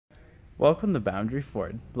Welcome to Boundary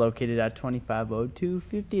Ford, located at 2502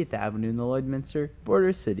 50th Avenue in the Lloydminster,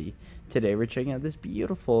 Border City. Today we're checking out this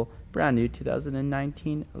beautiful, brand new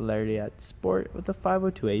 2019 Lariat Sport with a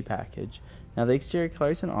 502A package. Now the exterior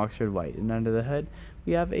color is an Oxford white, and under the hood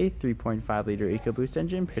we have a 3.5 liter EcoBoost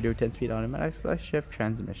engine paired to a 10-speed automatic select-shift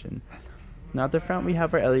transmission. Now at the front we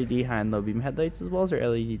have our LED high and low beam headlights, as well as our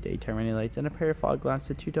LED daytime running lights and a pair of fog lamps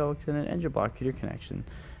to 2 double and an engine block heater connection.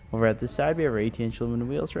 Over at the side we have our 18-inch aluminum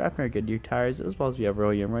wheels wrapping our Goodyear tires, as well as we have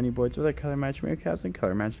our OEM running boards with our color matched mirror caps and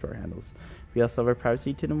color matched door handles. We also have our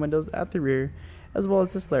privacy tinted windows at the rear, as well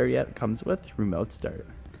as this Lariat comes with remote start.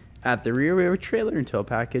 At the rear we have a trailer and tow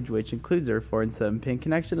package, which includes our 4 and 7 pin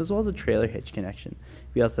connection as well as a trailer hitch connection.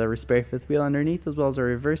 We also have our spare fifth wheel underneath, as well as our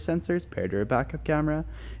reverse sensors paired to a backup camera,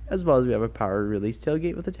 as well as we have a power release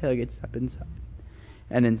tailgate with a tailgate step inside.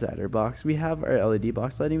 And inside our box we have our LED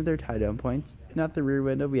box lighting with our tie down points, and at the rear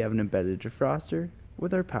window we have an embedded defroster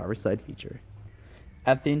with our power slide feature.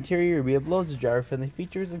 At the interior we have loads of driver friendly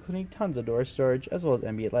features, including tons of door storage, as well as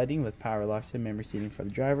ambient lighting with power locks and memory seating for the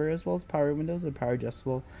driver, as well as power windows and power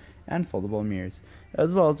adjustable and foldable mirrors,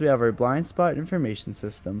 as well as we have our blind spot information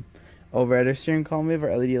system. Over at our steering column we have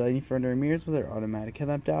our LED lighting for our mirrors with our automatic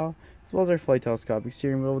headlamp dial, as well as our fully telescopic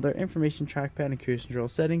steering wheel with our information trackpad and cruise control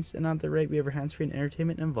settings, and on the right we have our hands-free and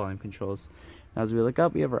entertainment and volume controls. Now as we look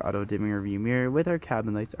up we have our auto dimming review mirror with our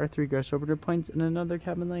cabin lights, our 3 grass shoulder points, and another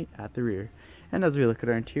cabin light at the rear. And as we look at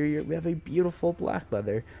our interior we have a beautiful black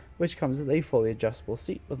leather, which comes with a fully adjustable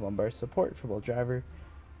seat with lumbar support for both driver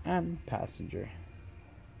and passenger.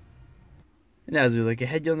 And as we look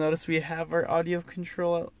ahead you'll notice we have our audio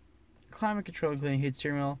control, climate control including heated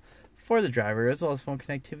steering wheel for the driver, as well as phone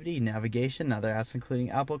connectivity, navigation, and other apps including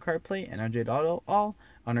Apple CarPlay and Android Auto, all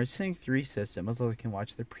on our Sync 3 system, as well as you can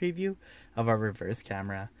watch the preview of our reverse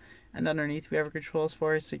camera. And underneath we have our controls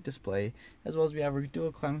for our Sync display, as well as we have our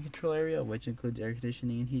dual climate control area, which includes air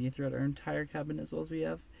conditioning and heating throughout our entire cabin, as well as we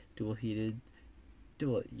have dual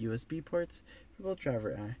USB ports for both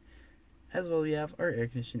driver, as well as we have our air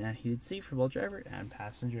conditioning and heated seat for both driver and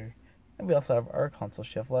passenger. And we also have our console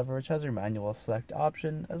shift lever, which has our manual select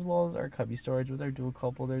option, as well as our cubby storage with our dual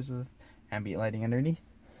cup holders with ambient lighting underneath,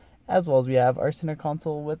 as well as we have our center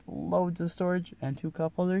console with loads of storage and 2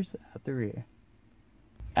 cup holders at the rear.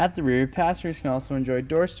 At the rear, passengers can also enjoy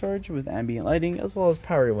door storage with ambient lighting, as well as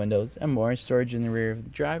power windows and more storage in the rear of the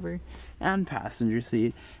driver and passenger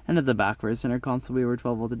seat. And at the back of our center console we have our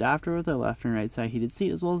 12-volt adapter with our left and right side heated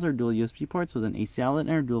seat, as well as our dual USB ports with an AC outlet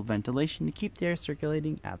and our dual ventilation to keep the air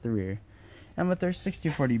circulating at the rear. And with our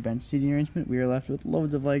 60-40 bench seating arrangement we are left with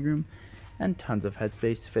loads of legroom and tons of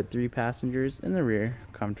headspace to fit 3 passengers in the rear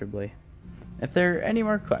comfortably. If there are any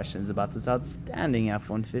more questions about this outstanding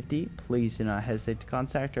F-150, please do not hesitate to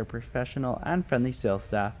contact our professional and friendly sales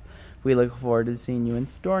staff. We look forward to seeing you in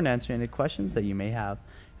store and answering any questions that you may have.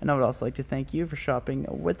 And I would also like to thank you for shopping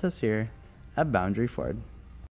with us here at Boundary Ford.